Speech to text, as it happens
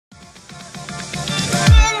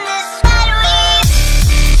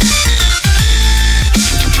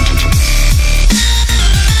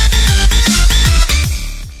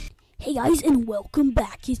Welcome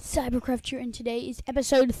back, it's Cybercraft here, and today is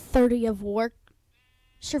episode 30 of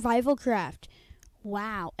Survival Craft.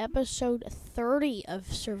 Wow, episode 30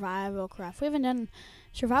 of Survival Craft. We haven't done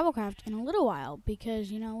Survival Craft in a little while because,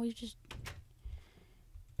 we've just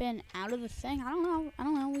been out of the thing. I don't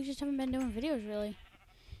know, we just haven't been doing videos really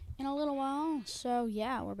in a little while. So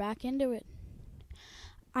yeah, we're back into it.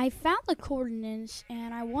 I found the coordinates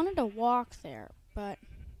and I wanted to walk there, but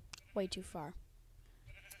way too far.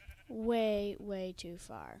 Way too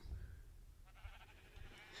far.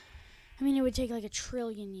 I mean, it would take like 1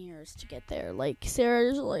 trillion years to get there. Like,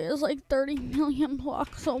 seriously, it's like 30 million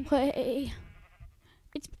blocks away.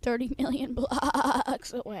 It's 30 million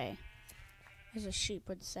blocks away, as a sheep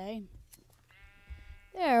would say.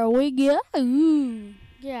 There we go. Ooh.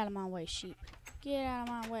 Get out of my way, sheep. Get out of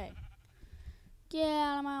my way. Get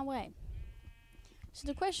out of my way. So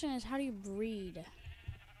the question is, how do you breed?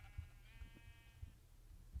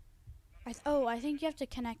 I think you have to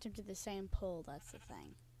connect them to the same pole. That's the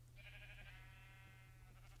thing.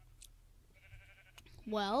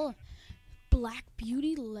 Well, Black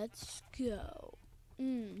Beauty, let's go.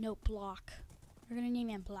 No, Block. We're gonna name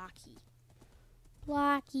him Blocky.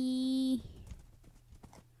 Blocky.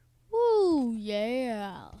 Woo,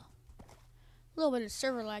 yeah. A little bit of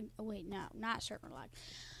server lag. Oh, wait, no, not server lag.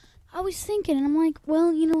 I was thinking, and I'm like,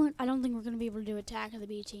 well, you know what? I don't think we're going to be able to do Attack of the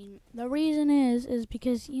B Team. The reason is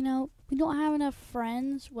because, we don't have enough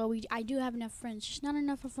friends. Well, I do have enough friends. Just not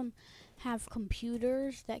enough of them have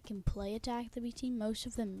computers that can play Attack of the B Team. Most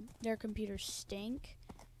of them, their computers stink.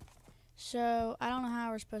 So, I don't know how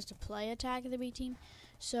we're supposed to play Attack of the B Team.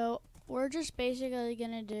 So, we're just basically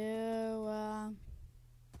going to do,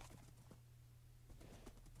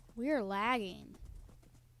 we are lagging.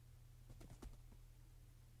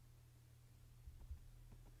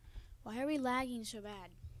 Why are we lagging so bad?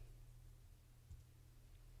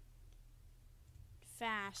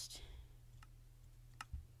 Fast.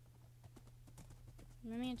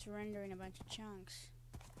 Maybe it's rendering a bunch of chunks.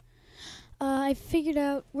 I figured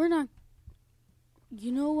out we're not.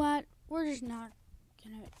 You know what? We're just not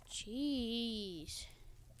gonna. Jeez.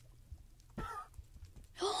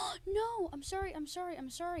 No! I'm sorry.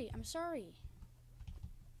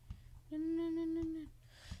 No.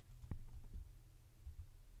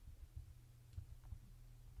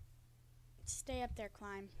 Stay up there,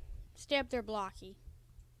 Climb. Stay up there, Blocky.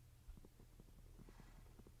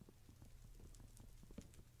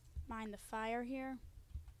 Mind the fire here.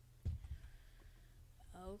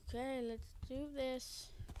 Okay, let's do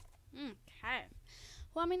this. Okay.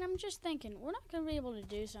 Well, I'm just thinking, we're not going to be able to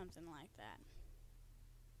do something like that.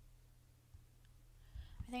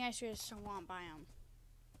 I think I should have swamp biome.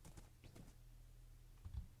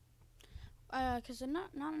 Because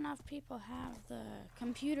not enough people have the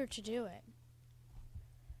computer to do it.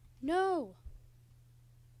 No!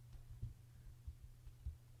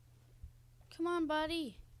 Come on,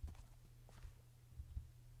 buddy.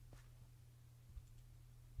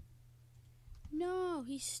 No,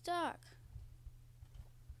 he's stuck.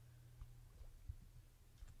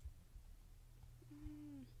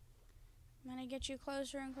 I'm gonna get you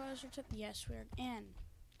closer and closer to... Yes, we're in.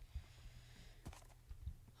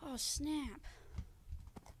 Oh, snap.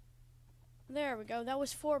 There we go. That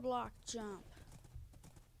was 4-block jump.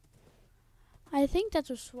 I think that's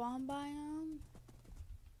a swamp biome.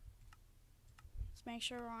 Let's make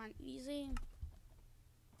sure we're on easy.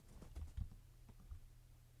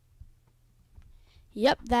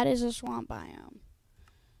 Yep, that is a swamp biome.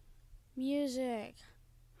 Music.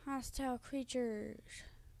 Hostile creatures.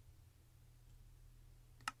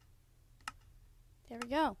 There we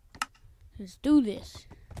go. Let's do this.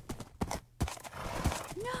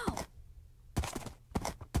 No!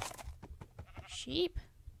 Sheep.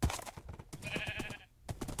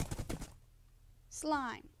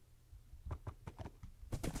 Slime.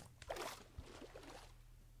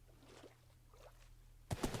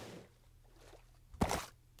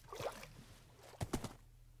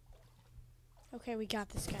 Okay, we got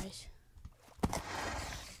this, guys.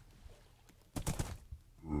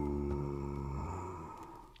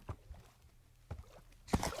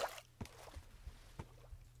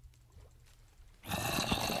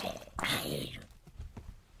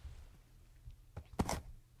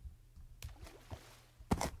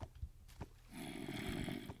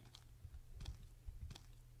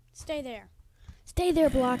 Stay there. Stay there,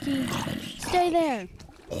 Blocky. Stay there.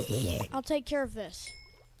 I'll take care of this.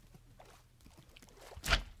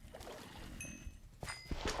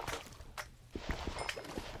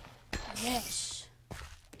 Yes.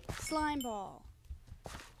 Slime ball.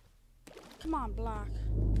 Come on, block.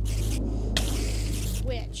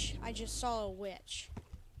 Witch. I just saw a witch.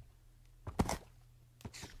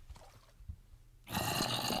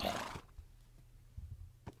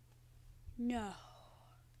 No.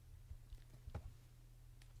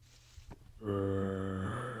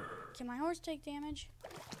 Can my horse take damage?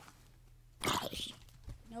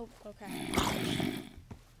 Nope, okay.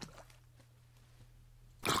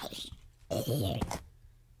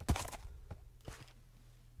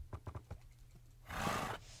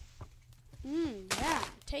 Yeah,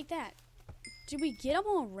 take that. Did we get him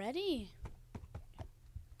already?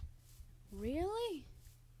 Really?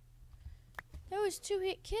 That was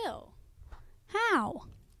 2-hit kill. How?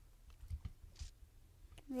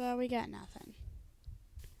 Well, we got nothing.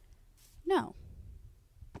 No.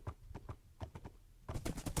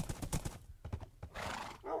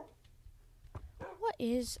 What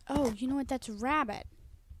is... Oh, you know what? That's rabbit.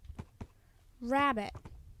 Rabbit.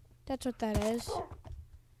 That's what that is.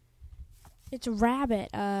 It's rabbit.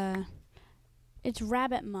 It's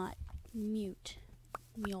rabbit mutt. Mute.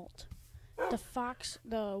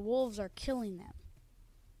 The wolves are killing them.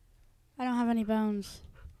 I don't have any bones.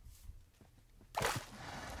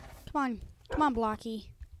 Come on,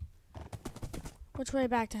 Blocky. Which way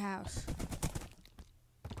back to house?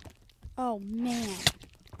 Oh, man.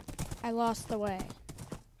 I lost the way.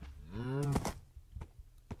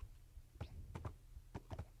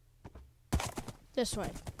 This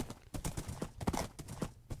way.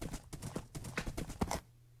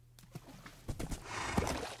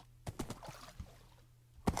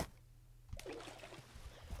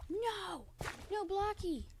 No! No,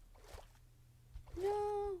 Blocky!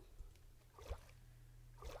 No!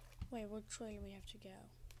 Wait, which way do we have to go?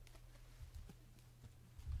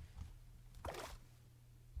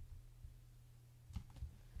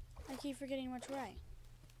 I keep forgetting which way.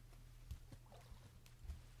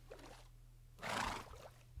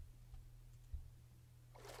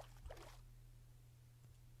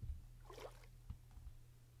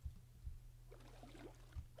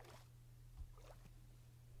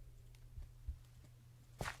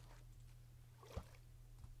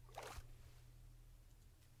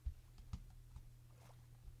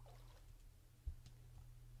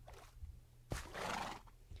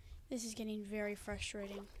 This is getting very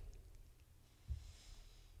frustrating.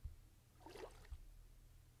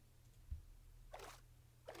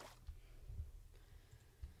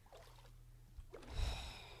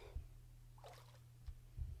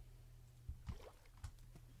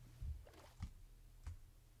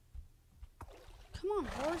 Come on,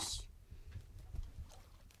 horse.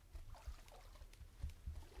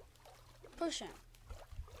 Push him.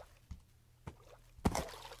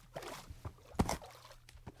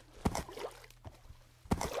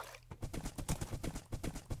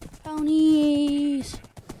 Ponies.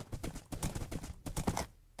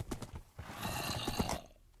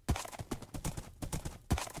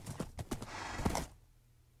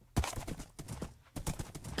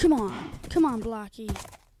 Come on, Blocky.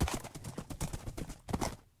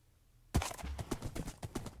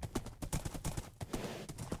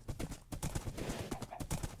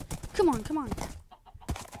 Come on.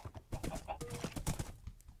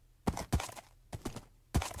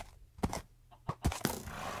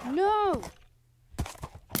 No!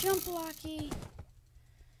 Jump, Blocky.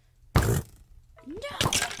 No!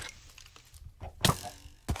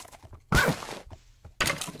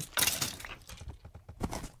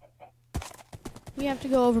 We have to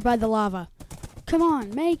go over by the lava. Come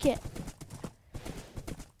on, make it.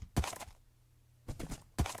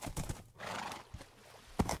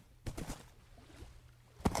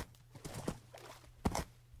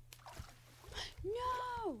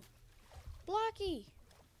 No! Blocky!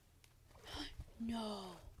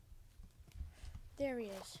 No. There he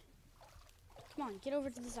is. Come on, get over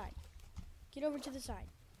to the side. Get over to the side.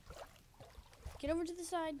 Get over to the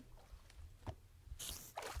side.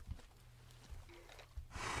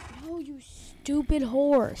 No, you stupid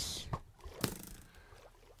horse.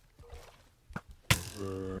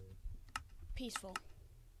 Peaceful.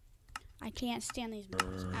 I can't stand these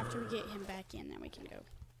moves. After we get him back in, then we can go.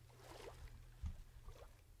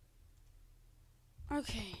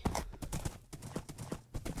 Okay.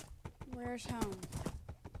 Where's home?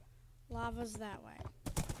 Lava's that way.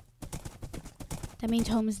 That means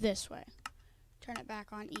home is this way. Turn it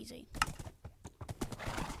back on easy.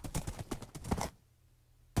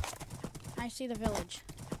 I see the village.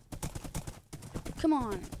 Come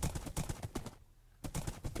on.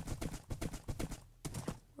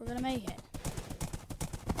 We're gonna make it.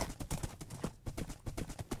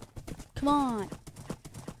 Come on.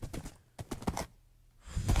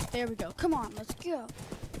 There we go. Come on, let's go.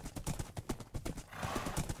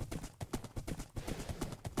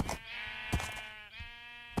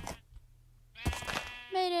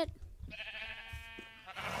 Made it.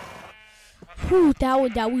 Whew,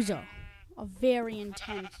 that was a a very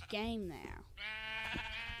intense game there.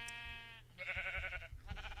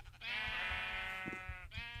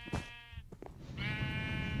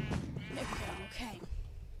 Okay.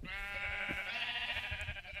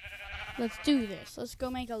 Let's do this. Let's go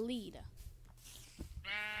make a lead.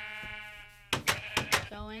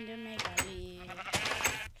 Going to make a lead.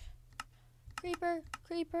 Creeper,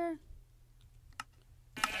 creeper.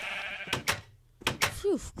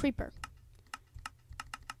 Phew, creeper.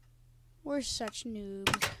 We're such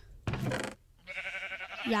noobs.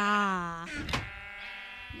 Yeah.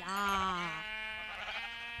 Yeah.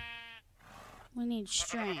 We need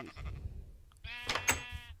string.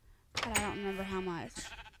 But I don't remember how much.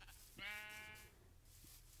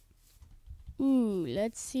 Ooh,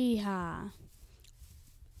 let's see how.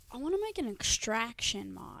 I want to make an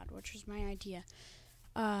extraction mod, which was my idea.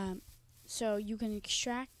 So you can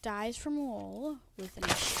extract dyes from wool with an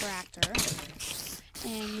extractor,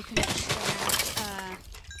 and you can extract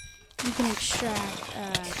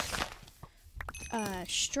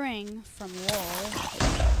string from wool.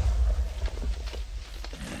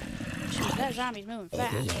 Jeez, that zombie's moving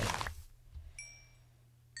fast.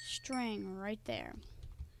 String right there.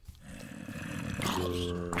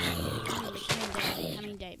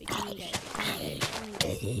 Becoming day.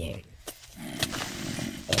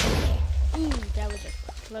 Ooh, that was a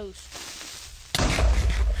close.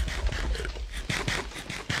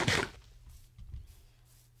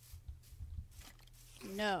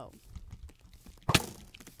 No.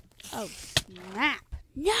 Oh, snap.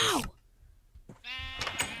 No!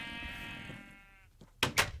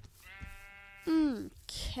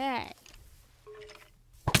 Okay.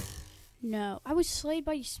 No. I was slayed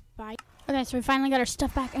by spy. Okay, so we finally got our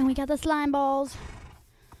stuff back, and we got the slime balls.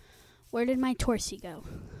 Where did my Torsi go?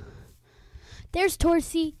 There's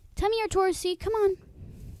Torsi. Tell me your Torsi. Come on.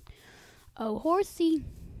 Oh, horsey.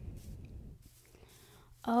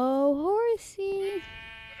 Oh, horsey.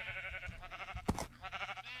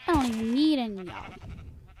 I don't even need any of y'all.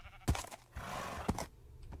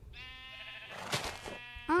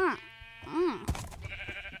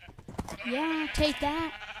 Yeah, take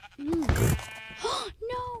that. No.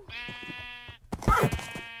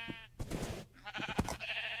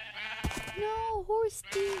 No,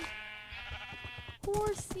 horsey.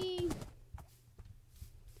 Horsey.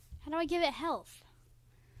 How do I give it health?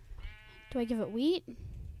 Do I give it wheat?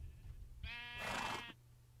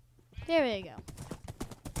 There we go.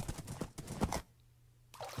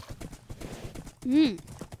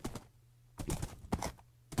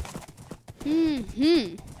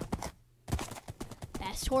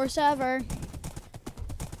 Best horse ever.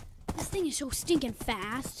 This thing is so stinking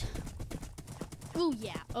fast. Oh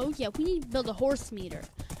yeah, we need to build a horse meter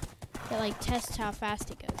that like tests how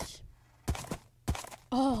fast it goes.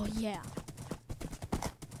 Oh yeah.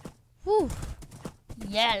 Woo.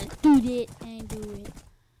 Yeah, let's do it and do it.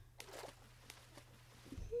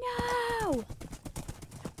 No!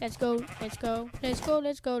 Let's go, let's go, let's go,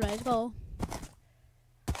 let's go, let's go.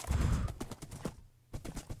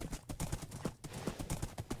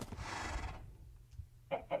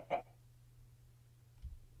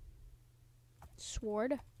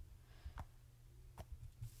 Sword.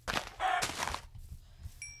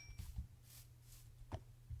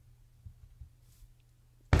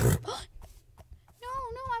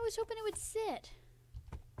 No, I was hoping it would sit.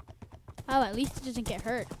 Oh, at least it doesn't get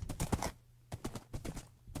hurt.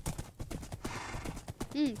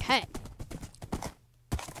 Okay.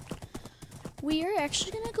 We are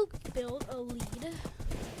actually gonna go build a lead.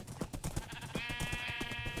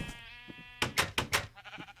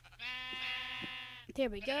 There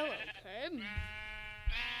we go. Okay.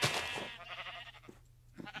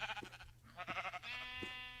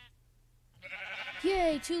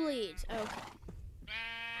 Yay, 2 leads. Okay.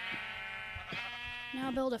 Now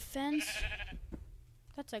build a fence.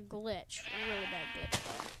 That's a glitch. A really bad glitch.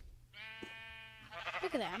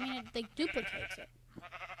 Look at that. I mean, it like duplicates it.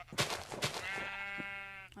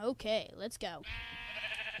 Okay, let's go.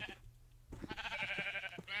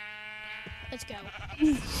 Let's go.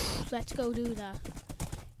 Let's go do the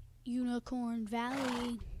Unicorn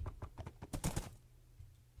Valley.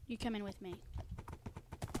 You coming with me?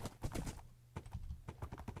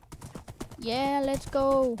 Yeah, let's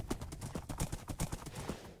go.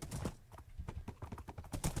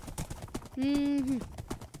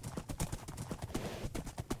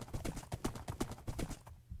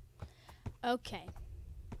 Okay.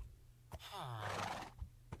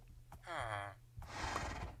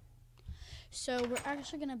 So we're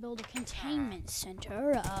actually gonna build a containment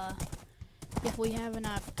center, if we have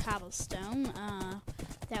enough cobblestone,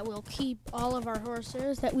 that will keep all of our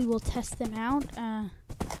horses, that we will test them out,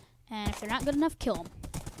 And if they're not good enough, kill them.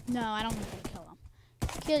 No, I don't think I'll kill them.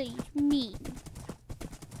 Kitty's mean.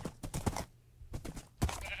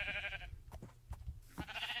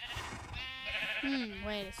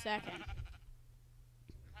 Wait a second.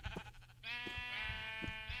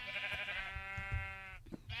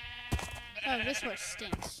 Oh, this horse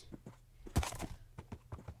stinks.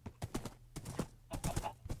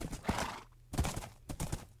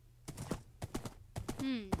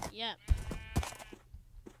 Yep.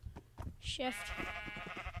 Shift.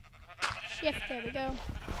 Shift, there we go.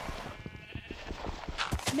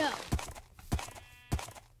 No.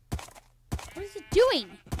 What is it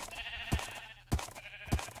doing?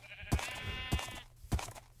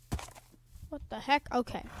 What the heck?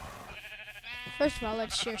 Okay. First of all,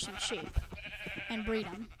 let's shear some sheep and breed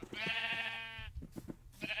them.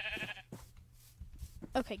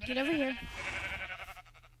 Okay, get over here.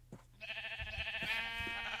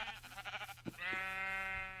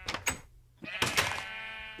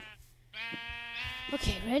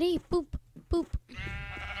 Okay, ready? Boop, boop.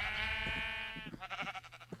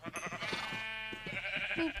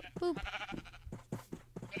 Boop, boop.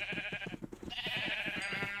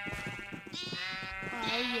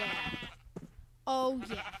 Oh, yeah. Oh,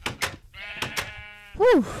 yeah.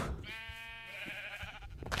 Whew.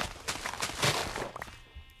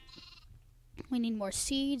 We need more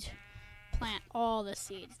seeds. Plant all the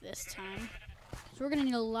seeds this time. Because we're going to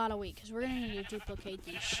need a lot of wheat. Because we're going to need to duplicate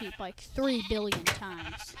these sheep like 3 billion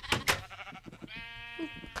times. Oop.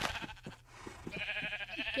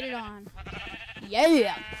 Get it on.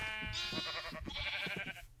 Yeah!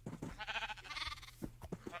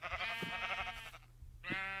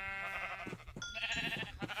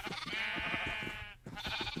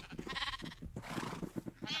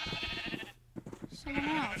 Someone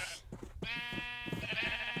else.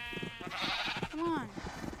 Come on.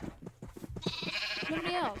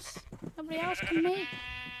 Nobody else. Nobody else can make.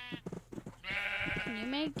 Can you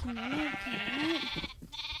make? Can you make? Can you make?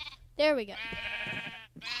 There we go.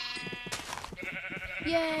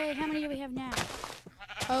 Yay! How many do we have now?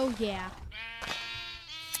 Oh yeah.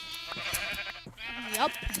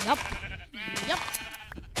 Yup. Yup. Yup.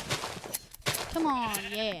 Come on,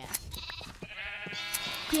 yeah.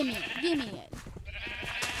 Gimme it. Gimme it.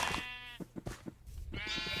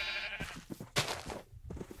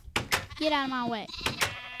 Get out of my way.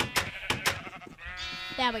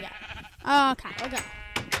 There we go. Okay, okay.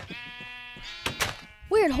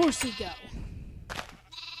 Where'd Horsey go?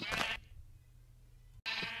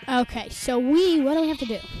 Okay, so what do we have to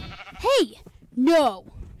do? Hey! No!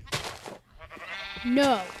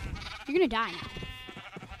 No. You're gonna die now.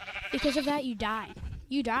 Because of that, you die.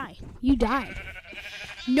 You die. You die.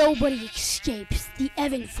 Nobody escapes the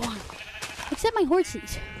Evan farm. Except my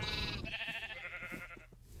horses.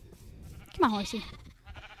 Come on, horsey.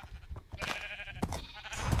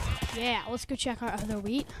 Yeah, let's go check our other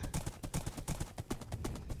wheat.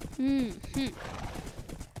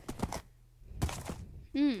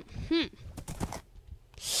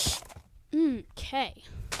 Okay.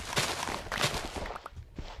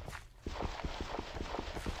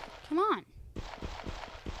 Come on.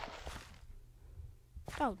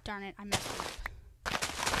 Oh, darn it, I messed up.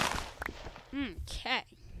 Okay.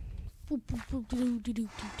 Ho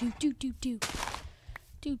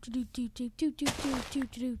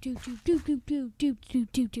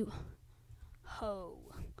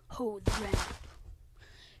the ground.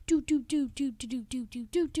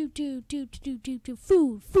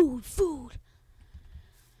 Food.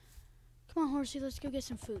 Come on, horsey, let's go get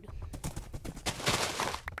some food.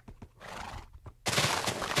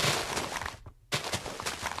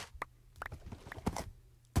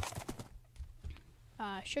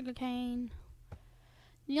 Sugarcane.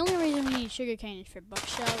 The only reason we need sugarcane is for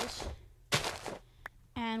bookshelves.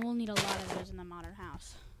 And we'll need a lot of those in the modern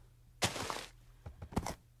house.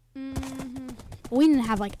 We need to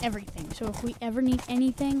have like everything. So if we ever need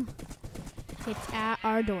anything, it's at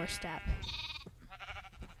our doorstep.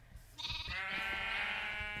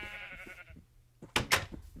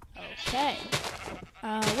 Okay.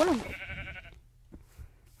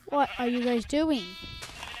 What are you guys doing?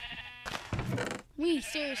 We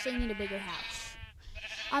seriously need a bigger house.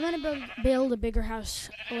 I'm gonna build a bigger house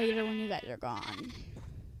later when you guys are gone.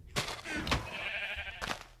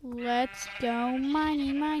 Let's go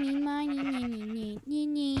mining. Go mining.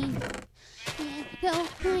 Let's go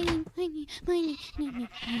mining.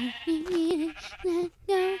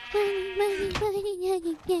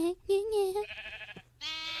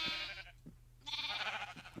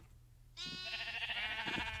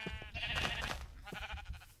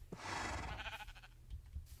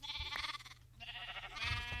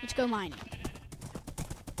 Let's go mining.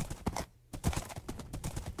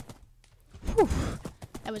 Whew.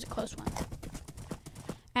 That was a close one.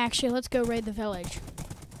 Actually, let's go raid the village.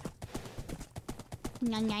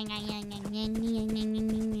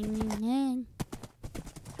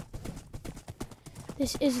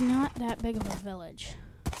 This is not that big of a village.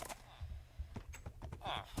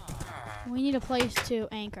 We need a place to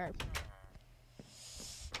anchor.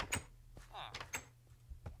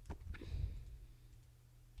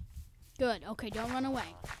 Good. Okay, don't run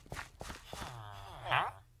away.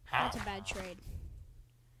 That's a bad trade.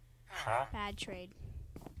 Bad trade.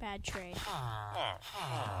 Bad trade.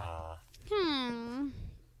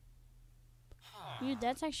 Dude,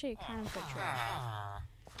 that's actually a kind of good trade.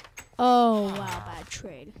 Oh, wow, bad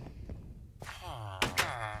trade.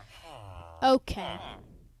 Okay.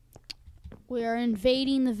 We are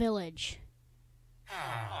invading the village.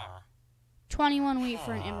 21 wheat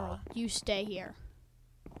for an emerald. You stay here.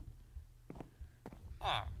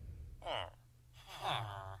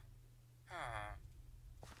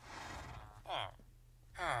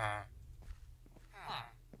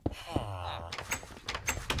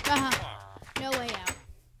 No way out.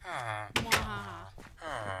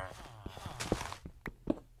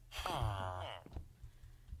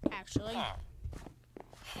 Actually.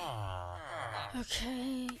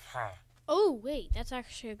 Okay. Oh, wait. That's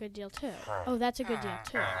actually a good deal, too. Oh, that's a good deal,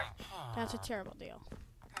 too. That's a terrible deal.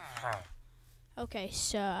 Okay,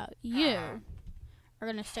 so you are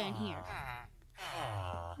going to stay in here.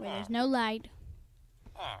 Where there's no light.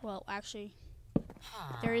 Well, actually,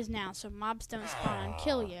 there is now, so mobs don't spawn and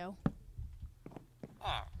kill you.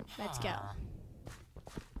 Let's go.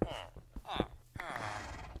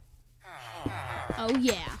 Oh,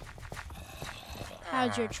 yeah.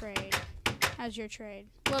 How's your trade? How's your trade?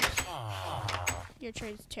 Whoops. Your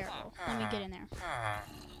trade's terrible. Let me get in there.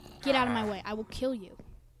 Get out of my way. I will kill you.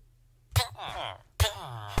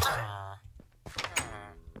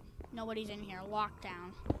 Nobody's in here.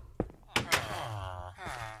 Lockdown.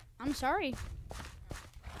 I'm sorry.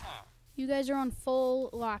 You guys are on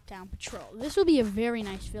full lockdown patrol. This will be a very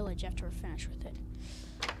nice village after we're finished with it.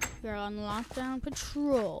 We're on lockdown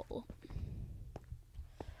patrol.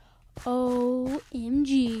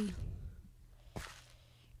 OMG.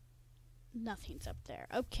 Nothing's up there.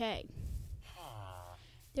 Okay.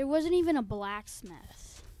 There wasn't even a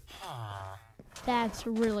blacksmith. That's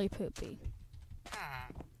really poopy.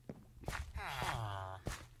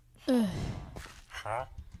 Ugh.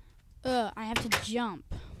 I have to jump.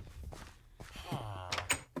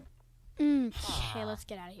 Okay, let's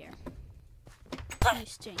get out of here.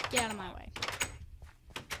 Nice stink. Get out of my way.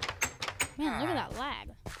 Man, look at that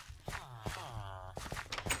lag.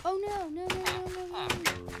 Oh no, no, no, no, no, no.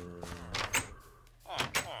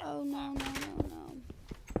 Oh no, no, no, no.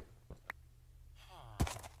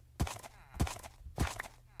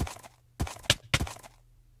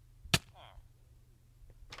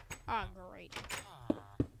 Oh, great.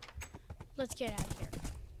 Let's get out of here.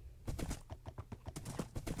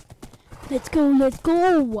 Let's go, let's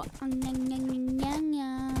go.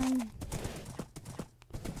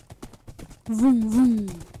 Vroom, vroom.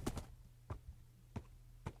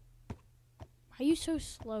 Why are you so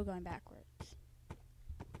slow going backwards?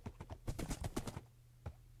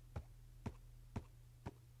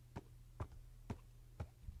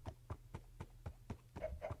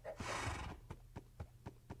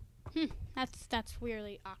 That's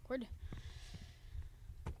weirdly awkward.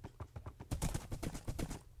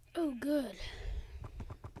 Oh, good.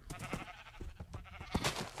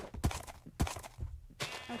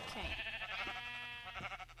 Okay.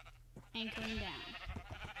 Anchoring down.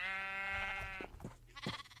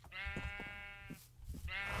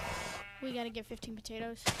 We gotta get 15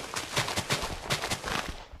 potatoes.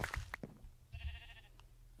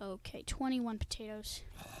 Okay, 21 potatoes.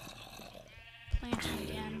 Plant them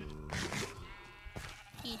again.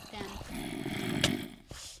 Eat them.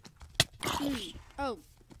 Oh.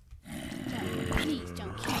 No, please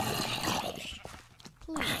don't kill me.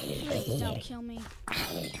 Please don't kill me.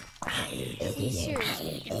 Please,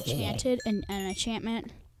 seriously. Enchanted an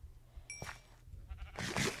enchantment.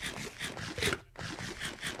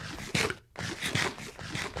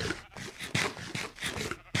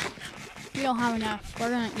 We don't have enough. We're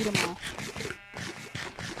gonna eat them all.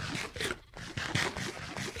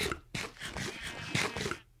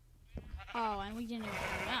 Oh, and we didn't even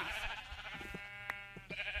have enough.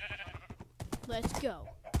 Let's go.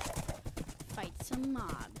 Fight some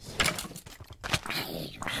mobs.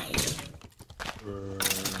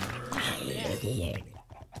 Yeah.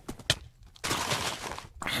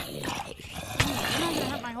 I'm not gonna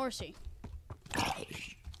hurt my horsey.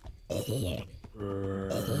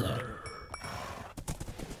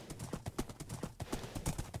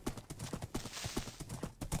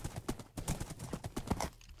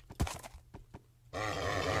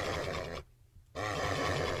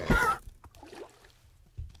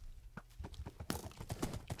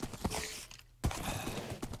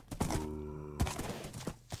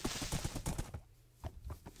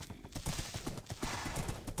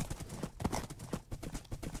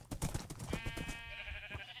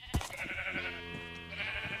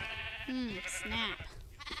 snap.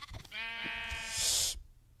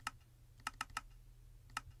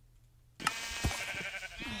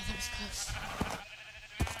 Oh, that was close.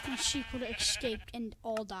 My sheep would have escaped and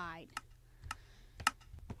all died.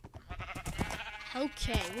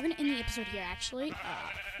 Okay, we're gonna end the episode here, actually.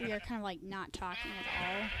 We are kind of like not talking at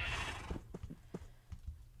all.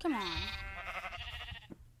 Come on.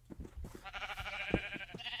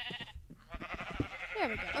 There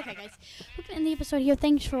we go. Okay, guys. We're gonna end the episode here.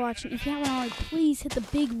 Thanks for watching. If you haven't already, please hit the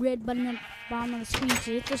big red button at the bottom of the screen.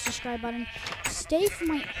 So hit the subscribe button. Stay for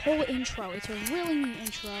my whole intro. It's a really neat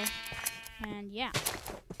intro. And yeah.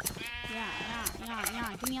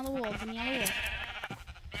 Yeah. Give me all the wool.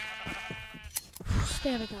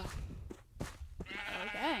 There we go.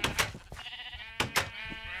 Okay.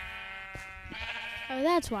 Oh,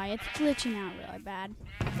 that's why. It's glitching out really bad.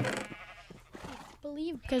 I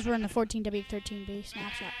believe because we're in the 14W13B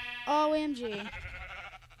snapshot. OMG.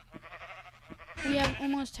 We have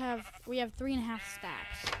 3.5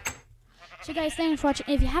 stacks. So guys, thanks for watching.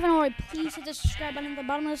 If you haven't already, please hit the subscribe button at the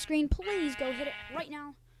bottom of the screen. Please go hit it right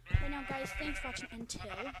now. Right now, guys, thanks for watching. Until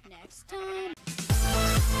next time.